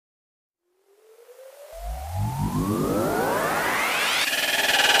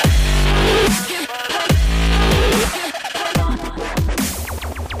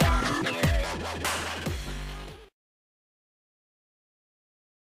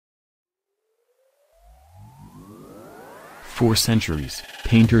For centuries,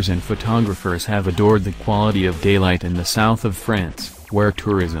 painters and photographers have adored the quality of daylight in the south of France, where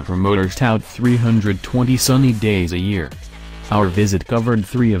tourism promoters tout 320 sunny days a year. Our visit covered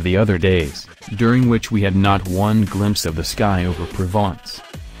 3 of the other days, during which we had not one glimpse of the sky over Provence.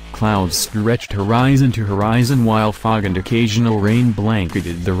 Clouds stretched horizon to horizon while fog and occasional rain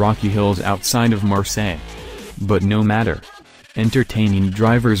blanketed the rocky hills outside of Marseille. But no matter. Entertaining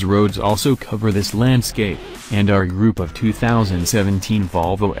drivers' roads also cover this landscape, and our group of 2017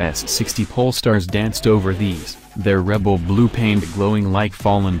 Volvo S60 Polestars danced over these, their rebel blue paint glowing like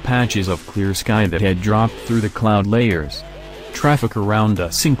fallen patches of clear sky that had dropped through the cloud layers. Traffic around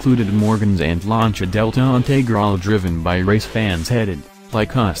us included Morgans and Lancia Delta Integral driven by race fans headed,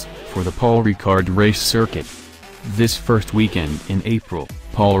 like us, for the Paul Ricard race circuit. This first weekend in April,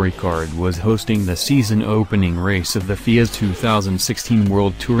 Paul Ricard was hosting the season opening race of the FIA's 2016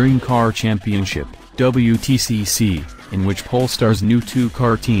 World Touring Car Championship, WTCC, in which Polestar's new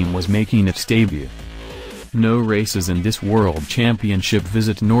 2-car team was making its debut. No races in this World Championship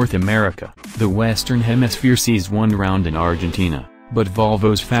visit North America. The Western Hemisphere sees one round in Argentina, but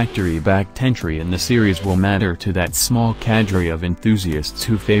Volvo's factory-backed entry in the series will matter to that small cadre of enthusiasts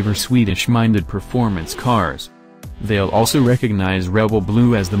who favor Swedish-minded performance cars. They'll also recognize Rebel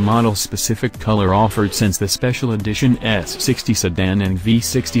Blue as the model-specific color offered since the special edition S60 sedan and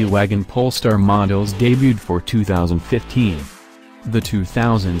V60 wagon Polestar models debuted for 2015. The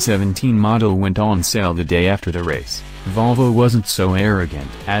 2017 model went on sale the day after the race. Volvo wasn't so arrogant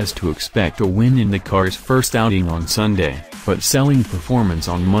as to expect a win in the car's first outing on Sunday, but selling performance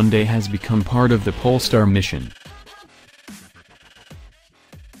on Monday has become part of the Polestar mission.